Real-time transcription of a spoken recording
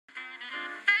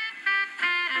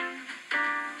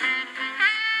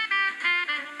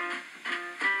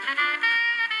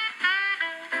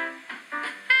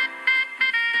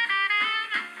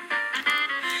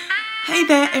Hey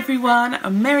there everyone,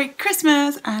 Merry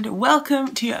Christmas and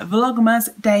welcome to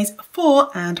Vlogmas days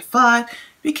 4 and 5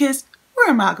 because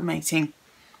we're amalgamating.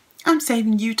 I'm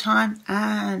saving you time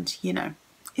and you know,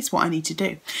 it's what I need to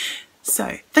do.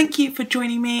 So thank you for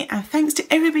joining me and thanks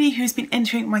to everybody who's been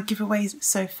entering my giveaways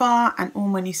so far and all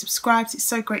my new subscribers. It's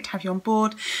so great to have you on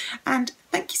board and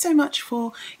thank you so much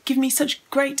for giving me such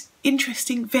great,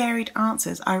 interesting, varied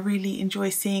answers. I really enjoy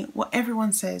seeing what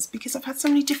everyone says because I've had so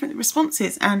many different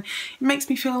responses and it makes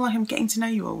me feel like I'm getting to know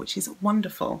you all, which is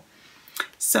wonderful.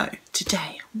 So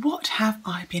today, what have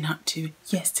I been up to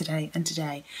yesterday and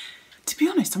today? To be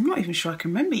honest, I'm not even sure I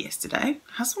can remember yesterday.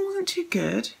 Husband wasn't too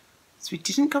good. So we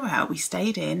didn't go out, we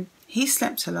stayed in. He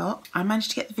slept a lot. I managed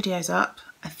to get the videos up,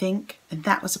 I think, and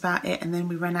that was about it. And then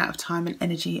we ran out of time and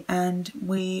energy and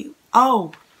we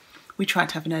tried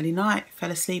to have an early night, fell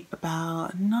asleep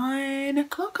about 9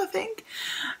 o'clock, I think.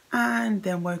 And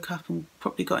then woke up and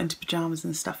probably got into pajamas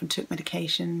and stuff and took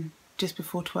medication just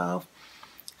before 12.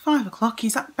 5 o'clock,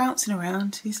 he's up bouncing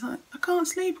around. He's like, I can't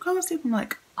sleep, I can't sleep. I'm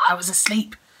like, I was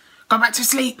asleep, go back to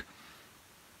sleep.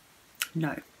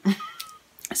 No.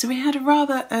 So we had a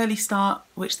rather early start,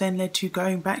 which then led to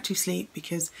going back to sleep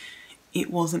because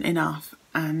it wasn't enough.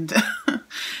 And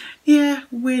yeah,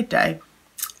 weird day.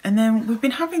 And then we've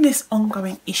been having this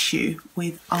ongoing issue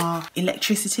with our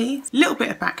electricity. A little bit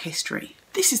of back history.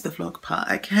 This is the vlog part,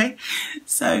 okay?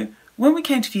 So when we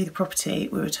came to view the property,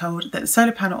 we were told that the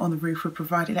solar panel on the roof would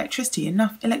provide electricity,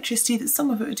 enough electricity that some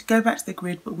of it would go back to the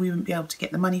grid, but we wouldn't be able to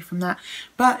get the money from that.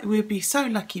 But we would be so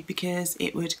lucky because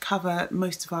it would cover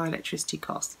most of our electricity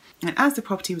costs. And as the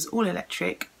property was all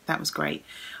electric, that was great.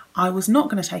 I was not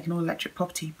going to take an all electric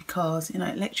property because, you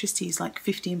know, electricity is like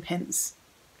 15 pence,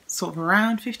 sort of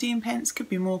around 15 pence, could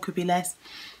be more, could be less.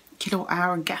 Kilowatt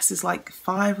hour, and gas is like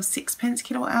 5 or 6 pence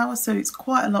kilowatt hour, so it's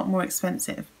quite a lot more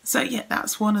expensive. So yeah,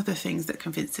 that's one of the things that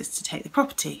convinced us to take the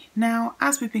property. Now,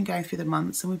 as we've been going through the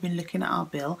months and we've been looking at our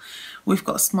bill, we've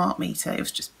got a smart meter. It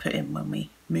was just put in when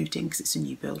we moved in because it's a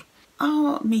new build.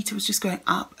 Our meter was just going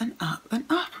up and up and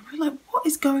up, and we're like, what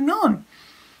is going on?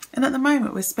 And at the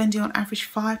moment we're spending on average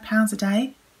 £5 a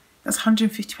day. That's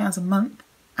 £150 a month.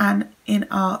 And in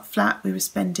our flat we were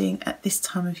spending at this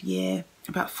time of year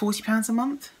about £40 a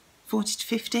month. 40 to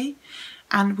 50,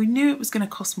 and we knew it was going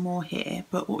to cost more here,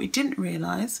 but what we didn't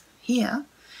realise here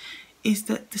is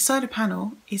that the solar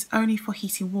panel is only for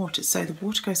heating water. So the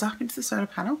water goes up into the solar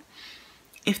panel.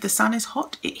 If the sun is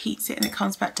hot, it heats it and it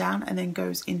comes back down and then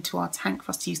goes into our tank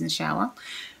for us to use in the shower.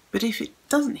 But if it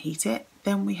doesn't heat it,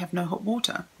 then we have no hot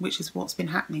water, which is what's been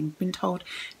happening. We've been told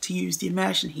to use the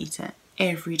immersion heater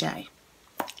every day.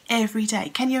 Every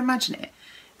day. Can you imagine it?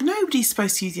 Nobody's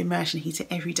supposed to use the immersion heater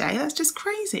every day. That's just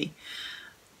crazy.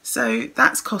 So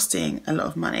that's costing a lot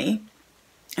of money.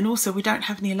 And also we don't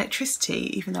have any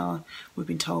electricity, even though we've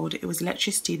been told it was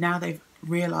electricity. Now they've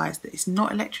realised that it's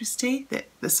not electricity that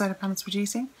the solar panel's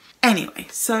producing. Anyway,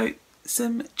 so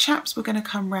some chaps were going to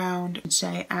come round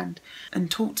today and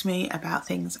talk to me about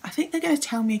things. I think they're going to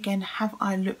tell me again, have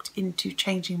I looked into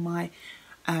changing my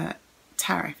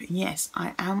tariff? And yes,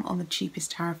 I am on the cheapest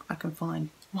tariff I can find.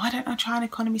 Why don't I try an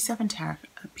economy 7 tariff?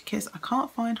 Because I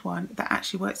can't find one that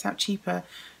actually works out cheaper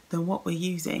than what we're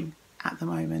using at the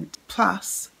moment.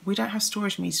 Plus, we don't have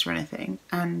storage meters or anything,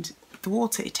 and the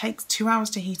water, it takes 2 hours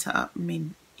to heat it up. I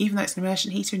mean, even though it's an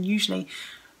immersion heater, and usually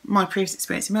my previous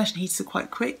experience, immersion heaters are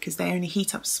quite quick because they only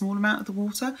heat up a small amount of the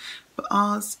water, but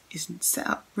ours is set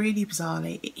up really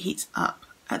bizarrely. It heats up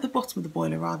at the bottom of the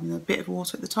boiler rather than a bit of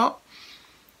water at the top.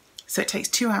 So it takes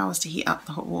 2 hours to heat up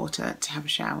the hot water to have a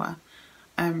shower.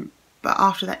 But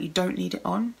after that you don't need it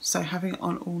on, so having it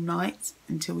on all night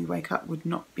until we wake up would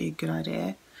not be a good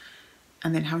idea.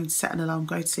 And then having to set an alarm,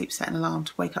 go to sleep, set an alarm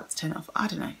to wake up to turn it off. I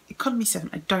don't know. Economy 7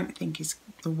 I don't think is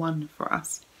the one for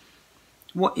us.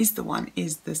 What is the one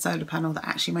is the solar panel that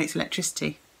actually makes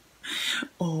electricity.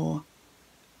 Or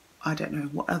I don't know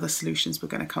what other solutions we're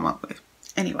going to come up with.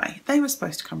 Anyway, they were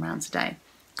supposed to come round today.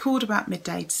 Called about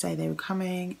midday to say they were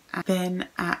coming, and then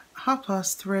at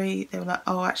 3:30 they were like,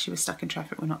 oh, actually we're stuck in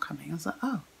traffic, we're not coming. I was like,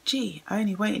 oh gee,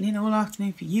 only waiting in all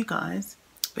afternoon for you guys.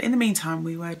 But in the meantime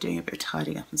we were doing a bit of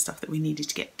tidying up and stuff that we needed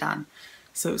to get done,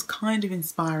 so it was kind of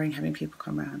inspiring having people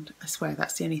come around. I swear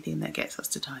that's the only thing that gets us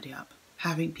to tidy up,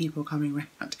 having people coming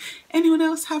around. Anyone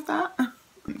else have that?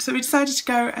 So we decided to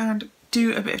go and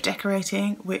do a bit of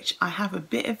decorating, which I have a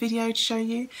bit of video to show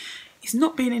you. It's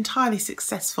not been entirely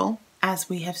successful as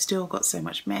we have still got so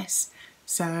much mess,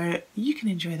 so you can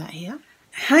enjoy that here.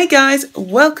 Hi guys,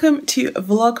 welcome to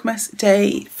Vlogmas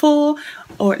day 4,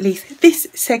 or at least this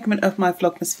segment of my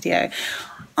Vlogmas video.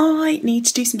 I need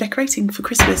to do some decorating for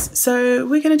Christmas, so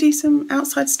we're going to do some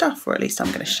outside stuff, or at least I'm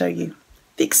going to show you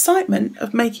the excitement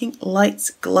of making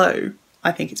lights glow.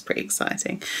 I think it's pretty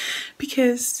exciting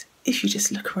because if you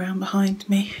just look around behind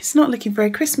me, it's not looking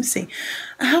very Christmassy.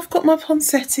 I have got my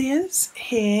poinsettias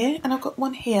here and I've got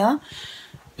one here,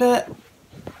 but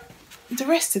the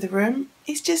rest of the room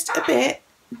is just a bit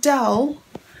dull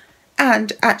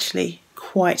and actually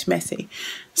quite messy.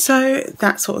 So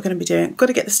that's what we're going to be doing. Got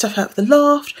to get the stuff out of the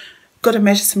loft. Got to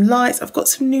measure some lights. I've got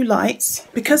some new lights.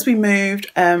 Because we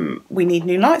moved, we need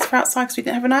new lights for outside because we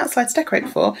didn't have an outside to decorate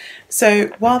before. So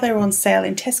while they were on sale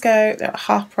in Tesco, they're at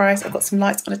half price. I've got some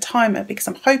lights on a timer because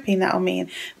I'm hoping that'll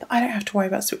mean that I don't have to worry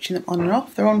about switching them on and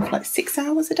off. They're on for like 6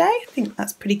 hours a day. I think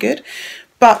that's pretty good.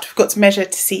 But we've got to measure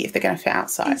to see if they're going to fit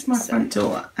outside. It's my front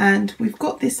door, and we've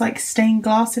got this like stained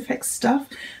glass effect stuff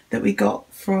that we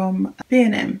got from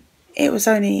B&M. It was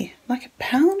only like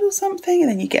 £1 or something, and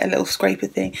then you get a little scraper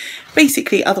thing.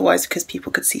 Basically, otherwise, because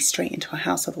people could see straight into a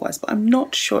house otherwise. But I'm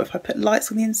not sure if I put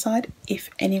lights on the inside,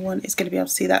 if anyone is going to be able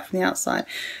to see that from the outside.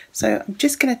 So I'm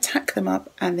just going to tack them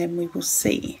up and then we will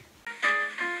see.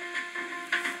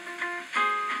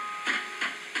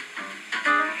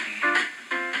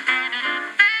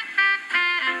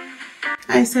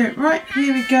 Okay, so right,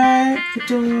 here we go. The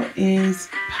door is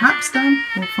perhaps done.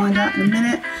 We'll find out in a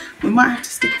minute. We might have to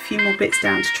stick a few more bits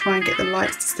down to try and get the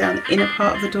lights to stay on the inner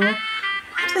part of the door.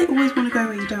 Why do they always want to go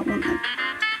where you don't want them?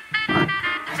 Right.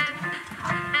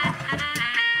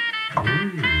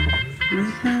 We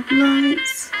have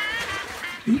lights.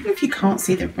 Even if you can't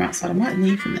see them from outside, I might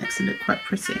leave them there because they look quite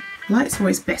pretty. Lights are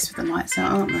always best with the lights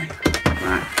out, aren't they?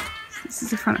 Right. This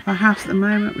is the front of our house at the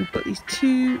moment. We've got these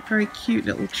two very cute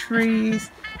little trees.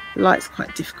 The light's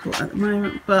quite difficult at the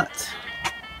moment, but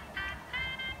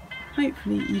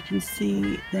hopefully you can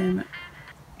see them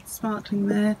sparkling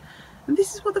there. And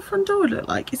this is what the front door would look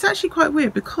like. It's actually quite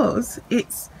weird because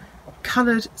it's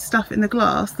coloured stuff in the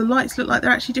glass. The lights look like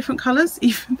they're actually different colours,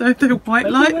 even though they're white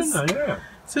lights. Yeah.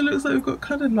 So it looks like we've got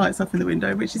coloured lights up in the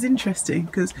window, which is interesting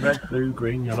because red, blue,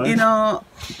 green, yellow. In our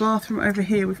bathroom over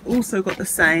here, we've also got the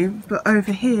same, but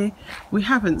over here we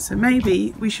haven't. So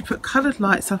maybe we should put coloured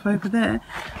lights up over there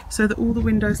so that all the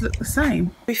windows look the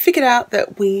same. We figured out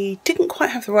that we didn't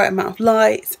quite have the right amount of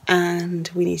lights and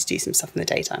we need to do some stuff in the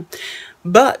daytime.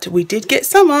 But we did get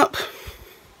some up.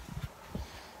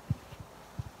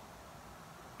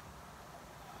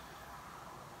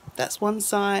 That's one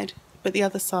side, but the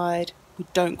other side we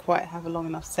don't quite have a long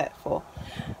enough set for,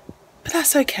 but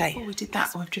that's okay. Before we did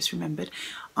that, I've just remembered,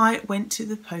 I went to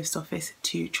the post office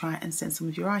to try and send some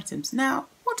of your items. Now,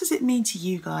 what does it mean to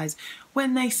you guys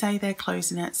when they say they're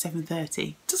closing at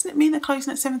 7:30? Doesn't it mean they're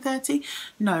closing at 7:30?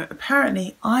 No,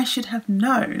 apparently I should have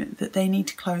known that they need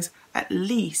to close at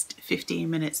least 15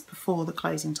 minutes before the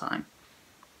closing time.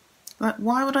 Like,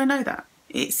 why would I know that?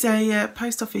 It's a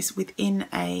post office within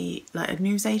a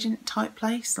newsagent type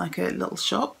place, like a little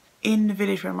shop. In the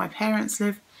village where my parents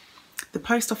live, the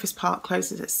post office part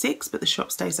closes at 6, but the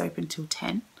shop stays open till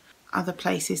 10. Other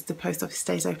places, the post office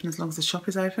stays open as long as the shop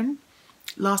is open.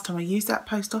 Last time I used that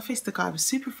post office, the guy was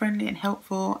super friendly and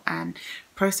helpful and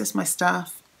processed my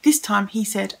stuff. This time he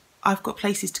said, I've got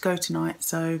places to go tonight,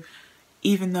 so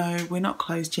even though we're not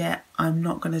closed yet, I'm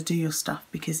not going to do your stuff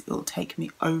because it'll take me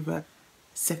over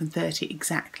 7:30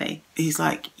 exactly. He's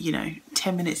like, you know,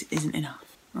 10 minutes isn't enough.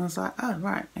 I was like, oh,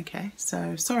 right, okay.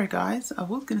 So, sorry guys, I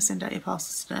was going to send out your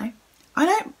parcels today. I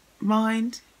don't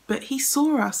mind, but he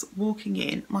saw us walking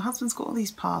in. My husband's got all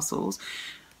these parcels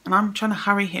and I'm trying to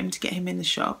hurry him to get him in the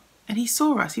shop. And he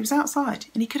saw us, he was outside.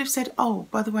 And he could have said, oh,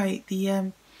 by the way,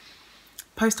 the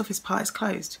post office part is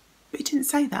closed. But he didn't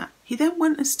say that. He then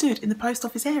went and stood in the post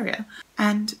office area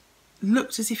and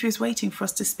looked as if he was waiting for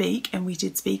us to speak. And we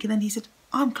did speak. And then he said,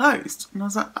 I'm closed. And I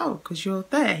was like, oh, because you're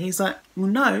there. He's like, well,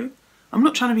 no. I'm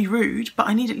not trying to be rude, but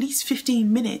I need at least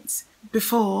 15 minutes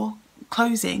before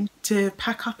closing to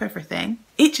pack up everything.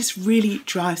 It just really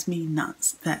drives me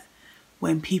nuts that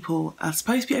when people are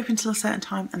supposed to be open till a certain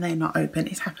time and they're not open.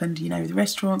 It's happened, you know, with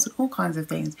restaurants and all kinds of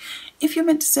things. If you're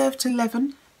meant to serve till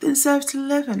 11, then serve till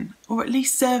 11, or at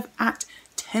least serve at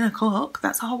 10 o'clock.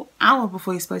 That's a whole hour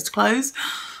before you're supposed to close.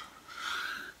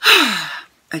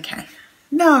 Okay,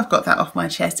 now I've got that off my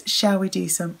chest, shall we do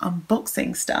some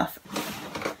unboxing stuff?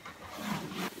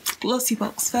 Glossy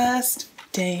box first,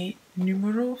 day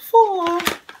numero 4.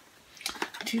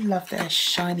 I do love their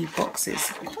shiny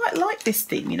boxes. I quite like this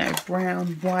theme, you know,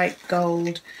 brown, white,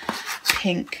 gold,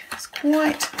 pink. It's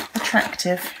quite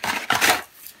attractive.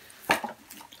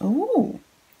 Oh,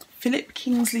 Philip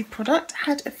Kingsley product.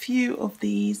 Had a few of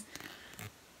these.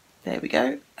 There we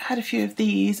go. Had a few of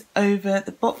these over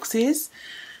the boxes.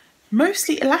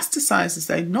 Mostly elasticizers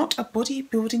though, not a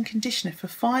bodybuilding conditioner for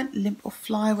fine, limp or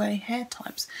flyaway hair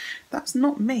types. That's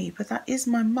not me, but that is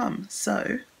my mum,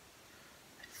 so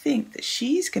I think that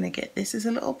she's going to get this as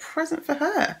a little present for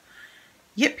her.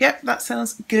 Yep, that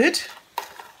sounds good.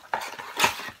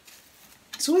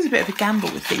 It's always a bit of a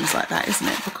gamble with things like that, isn't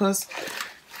it? Because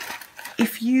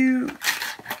if you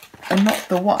are not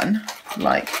the one,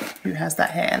 like, who has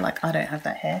that hair, like I don't have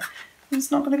that hair,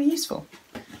 it's not going to be useful.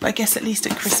 But I guess at least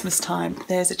at Christmas time,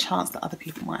 there's a chance that other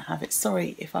people might have it.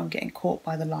 Sorry if I'm getting caught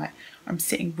by the light. I'm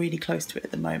sitting really close to it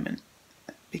at the moment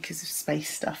because of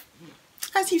space stuff.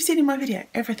 As you've seen in my video,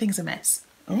 everything's a mess.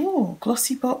 Oh,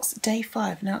 Glossy Box Day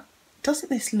 5. Now, doesn't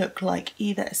this look like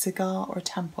either a cigar or a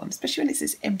tampon? Especially when it's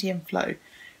this MDM flow.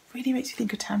 Really makes you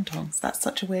think of tampons. That's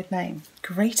such a weird name.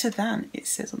 Greater than, it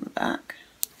says on the back.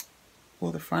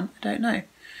 Or the front, I don't know.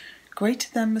 Greater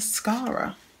than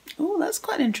mascara. Oh, that's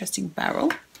quite an interesting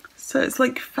barrel. So it's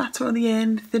like fatter on the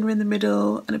end, thinner in the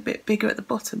middle, and a bit bigger at the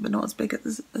bottom, but not as big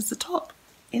as the top.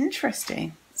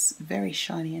 Interesting. It's very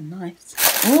shiny and nice.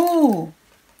 Oh,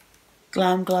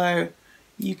 Glam Glow.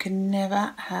 You can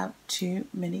never have too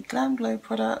many Glam Glow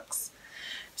products.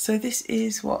 So this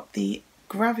is what, the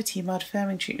Gravity Mud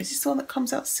Firming Treatment. Is this the one that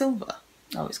comes out silver?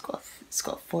 Oh, it's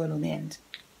got foil on the end.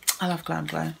 I love Glam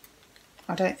Glow.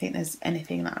 I don't think there's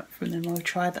anything that from them I've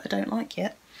tried that I don't like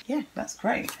yet. Yeah, that's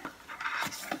great.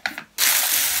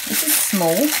 This is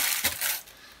small.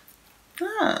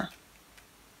 Ah.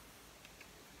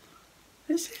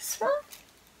 Is this one?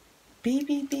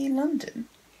 BBB London.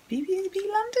 BBB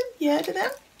London? You heard of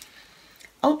them?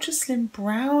 Ultra Slim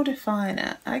Brow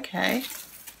Definer. Okay.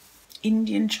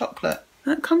 Indian chocolate.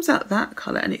 That comes out that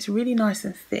colour and it's really nice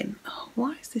and thin. Oh,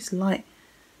 why is this light?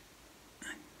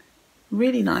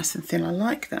 Really nice and thin. I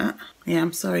like that. Yeah,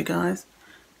 I'm sorry guys.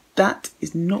 That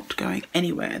is not going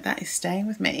anywhere. That is staying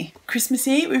with me.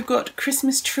 Christmassy. We've got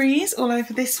Christmas trees all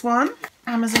over this one.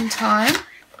 Amazon time.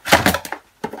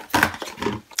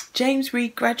 James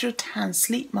Reed Gradual Tan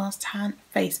Sleep Mask Tan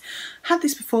Face. Had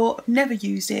this before. I've never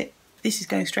used it. This is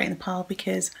going straight in the pile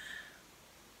because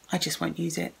I just won't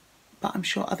use it. But I'm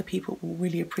sure other people will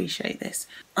really appreciate this.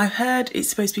 I've heard it's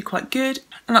supposed to be quite good,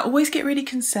 and I always get really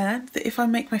concerned that if I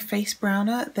make my face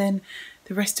browner, then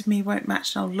the rest of me won't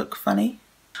match and I'll look funny.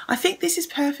 I think this is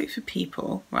perfect for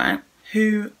people, right,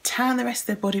 who tan the rest of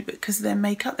their body, but because of their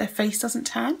makeup, their face doesn't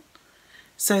tan.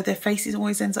 So their face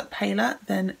always ends up paler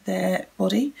than their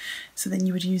body. So then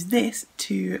you would use this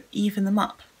to even them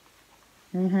up.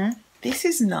 This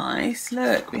is nice.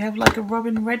 Look, we have like a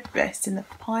Robin Redbreast in the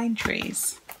pine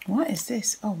trees. What is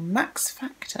this? Oh, Max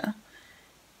Factor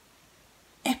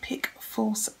Epic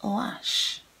False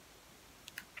Lash.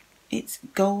 It's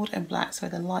gold and black, so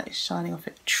the light is shining off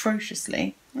it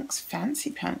atrociously. Looks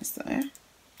fancy pants though.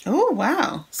 Oh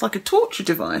wow, it's like a torture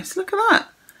device. Look at that.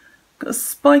 Got a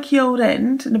spiky old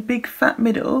end and a big fat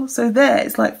middle. So there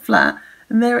it's like flat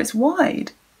and there it's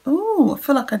wide. Oh, I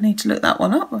feel like I need to look that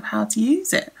one up of how to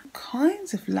use it. All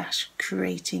kinds of lash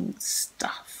creating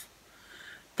stuff.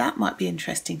 That might be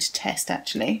interesting to test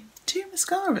actually. 2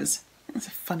 mascaras. That's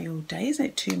a funny old day, isn't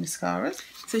it? 2 mascaras.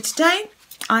 So today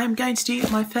I am going to do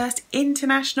my first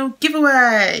international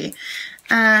giveaway.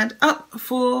 And up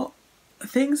for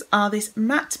things are this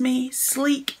Matte Me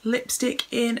Sleek lipstick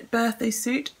in birthday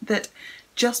suit that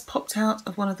just popped out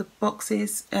of one of the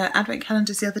boxes, advent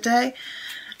calendars the other day.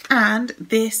 And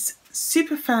this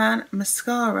Superfan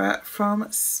mascara from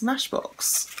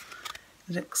Smashbox.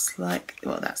 Looks like,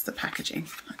 well, that's the packaging.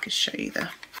 I could show you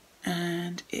there.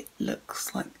 And it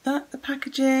looks like that, the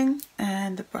packaging,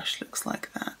 and the brush looks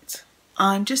like that.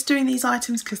 I'm just doing these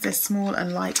items because they're small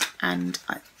and light and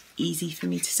easy for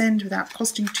me to send without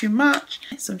costing too much.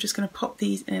 So I'm just going to pop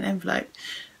these in an envelope.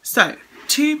 So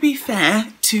to be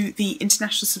fair to the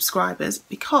international subscribers,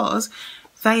 because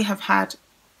they have had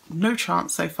no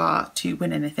chance so far to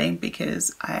win anything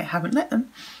because I haven't let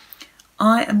them,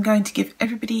 I am going to give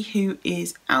everybody who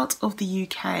is out of the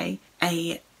UK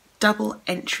a double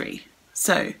entry.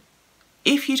 So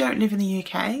if you don't live in the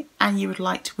UK and you would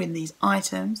like to win these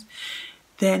items,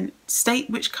 then state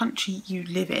which country you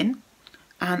live in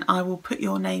and I will put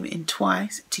your name in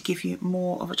twice to give you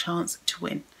more of a chance to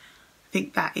win. I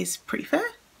think that is pretty fair.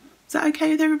 Is that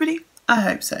okay with everybody? I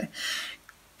hope so.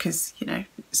 Because, you know,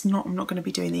 I'm not going to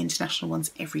be doing the international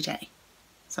ones every day.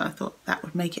 So I thought that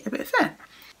would make it a bit fair.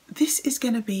 This is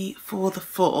going to be for the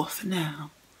 4th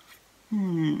now.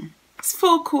 It's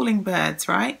 4 calling birds,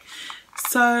 right?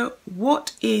 So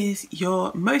what is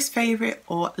your most favourite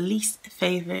or least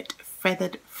favourite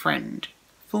feathered friend?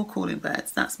 4 calling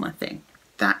birds, that's my thing.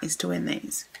 That is to win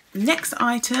these. Next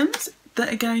items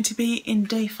that are going to be in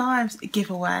day 5's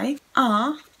giveaway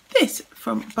are this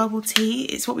from Bubble Tea.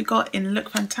 It's what we got in Look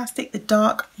Fantastic, the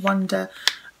Dark Wonder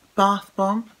Bath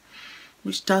Bomb,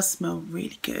 which does smell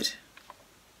really good.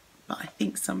 But I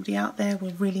think somebody out there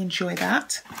will really enjoy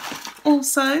that.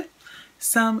 Also,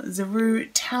 some Zaru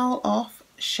Towel Off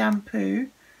Shampoo,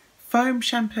 Foam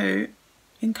Shampoo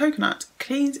in Coconut.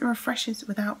 Cleans and refreshes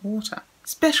without water.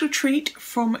 Special treat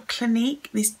from Clinique,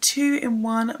 this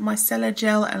 2-in-1 micellar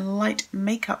gel and light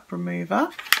makeup remover.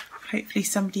 Hopefully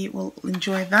somebody will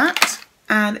enjoy that.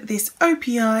 And this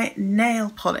OPI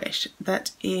nail polish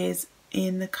that is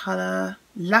in the colour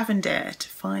Lavender to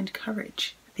Find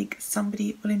Courage. I think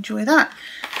somebody will enjoy that.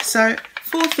 So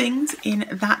 4 things in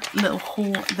that little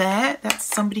haul there that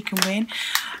somebody can win.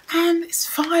 And it's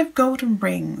 5 golden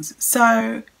rings.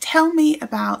 So tell me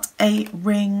about a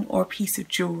ring or a piece of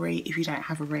jewellery, if you don't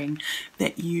have a ring,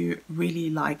 that you really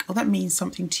like, or that means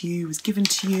something to you, was given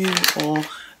to you, or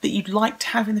that you'd like to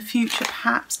have in the future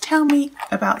perhaps. Tell me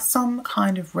about some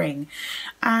kind of ring.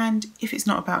 And if it's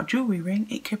not about a jewellery ring,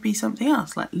 it could be something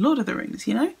else, like Lord of the Rings,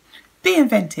 you know? Be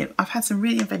inventive. I've had some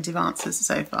really inventive answers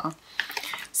so far.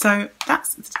 So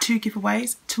that's the 2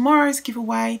 giveaways. Tomorrow's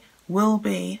giveaway will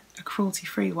be a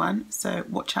cruelty-free one, so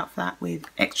watch out for that with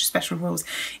extra special rules.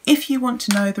 If you want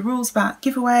to know the rules about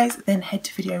giveaways, then head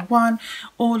to video 1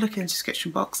 or look in the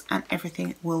description box and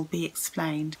everything will be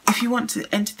explained. If you want to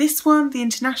enter this one, the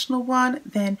international one,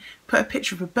 then put a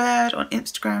picture of a bird on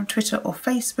Instagram, Twitter or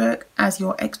Facebook as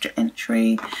your extra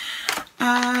entry.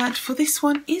 And for this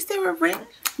one, is there a ring?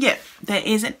 Yeah, there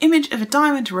is an image of a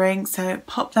diamond ring, so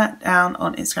pop that down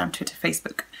on Instagram, Twitter,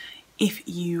 Facebook if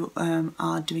you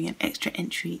are doing an extra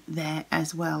entry there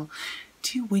as well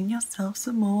to win yourself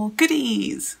some more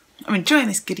goodies. I'm enjoying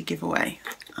this goodie giveaway.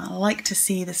 I like to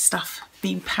see the stuff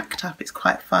being packed up. It's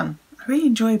quite fun. I really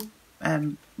enjoy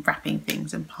wrapping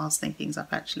things and parceling things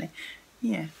up actually.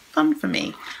 Yeah, fun for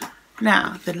me.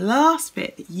 Now, the last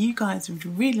bit that you guys would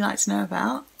really like to know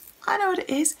about, I know what it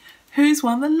is. Who's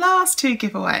won the last 2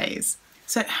 giveaways?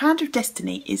 So Hand of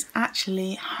Destiny is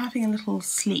actually having a little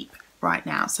sleep right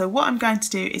now. So what I'm going to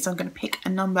do is I'm going to pick a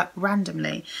number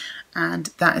randomly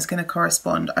and that is going to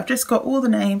correspond. I've just got all the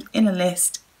names in a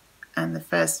list and the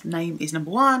first name is number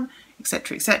 1,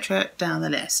 etc, down the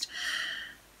list.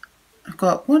 I've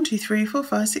got 1, 2, 3, 4,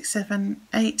 5, 6, 7,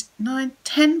 8, 9,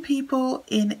 10 people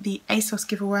in the ASOS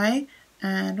giveaway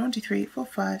and 1, 2, 3, 4,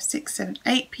 5, 6, 7,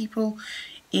 8 people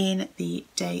in the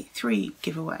day 3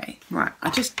 giveaway. Right, I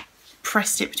just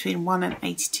pressed it between 1 and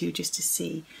 82 just to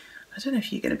see. I don't know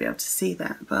if you're going to be able to see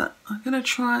that, but I'm going to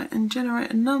try and generate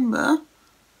a number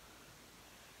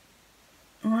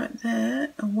right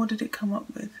there. And what did it come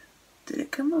up with? Did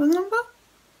it come up with a number?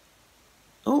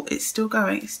 Oh, it's still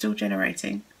going. It's still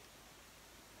generating.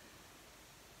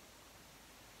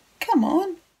 Come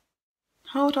on.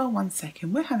 Hold on 1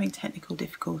 second. We're having technical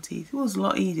difficulties. It was a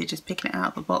lot easier just picking it out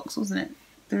of the box, wasn't it?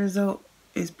 The result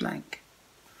is blank.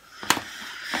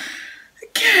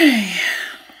 Okay.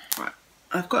 Right.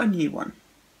 I've got a new one.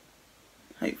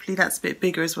 Hopefully that's a bit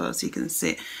bigger as well so you can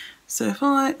see it. So if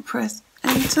I press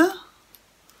enter,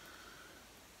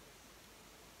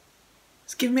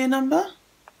 it's giving me a number.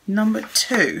 Number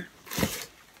 2.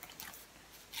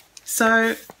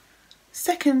 So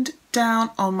second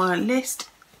down on my list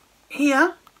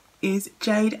here is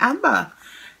Jade Amber.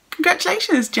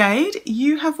 Congratulations, Jade.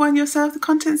 You have won yourself the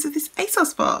contents of this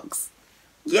ASOS box.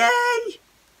 Yay!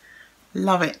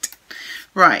 Love it.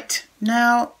 Right,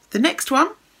 now the next one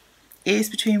is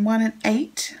between 1 and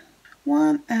 8.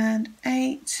 1 and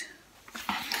 8.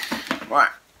 Right.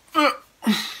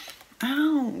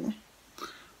 Ow.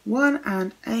 1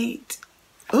 and 8.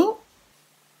 Oh.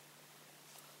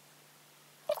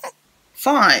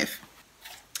 5.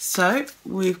 So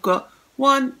we've got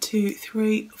 1, 2,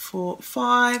 3, 4,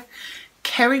 5.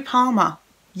 Kerry Palmer,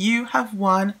 you have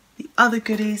won the other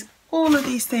goodies, all of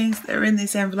these things that are in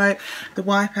this envelope, the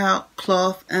wipeout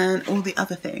cloth and all the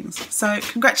other things. So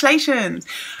congratulations.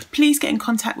 Please get in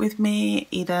contact with me,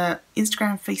 either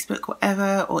Instagram, Facebook,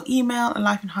 whatever, or email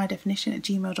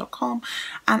lifeinhighdefinition@gmail.com,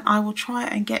 and I will try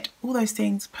and get all those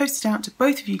things posted out to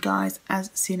both of you guys as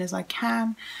soon as I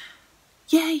can.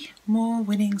 Yay, more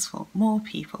winnings for more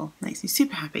people. Makes me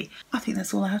super happy. I think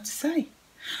that's all I have to say.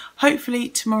 Hopefully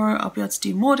tomorrow I'll be able to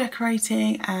do more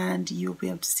decorating and you'll be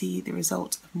able to see the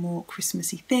result of more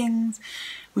Christmassy things.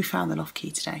 We found the loft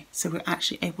key today, so we're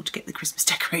actually able to get the Christmas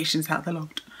decorations out of the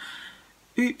loft.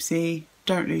 Oopsie,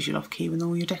 don't lose your loft key when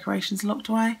all your decorations are locked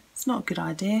away. It's not a good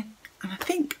idea. And I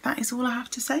think that is all I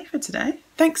have to say for today.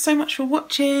 Thanks so much for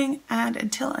watching, and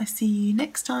until I see you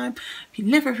next time, if you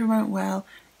live every moment well,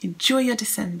 enjoy your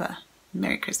December.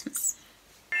 Merry Christmas.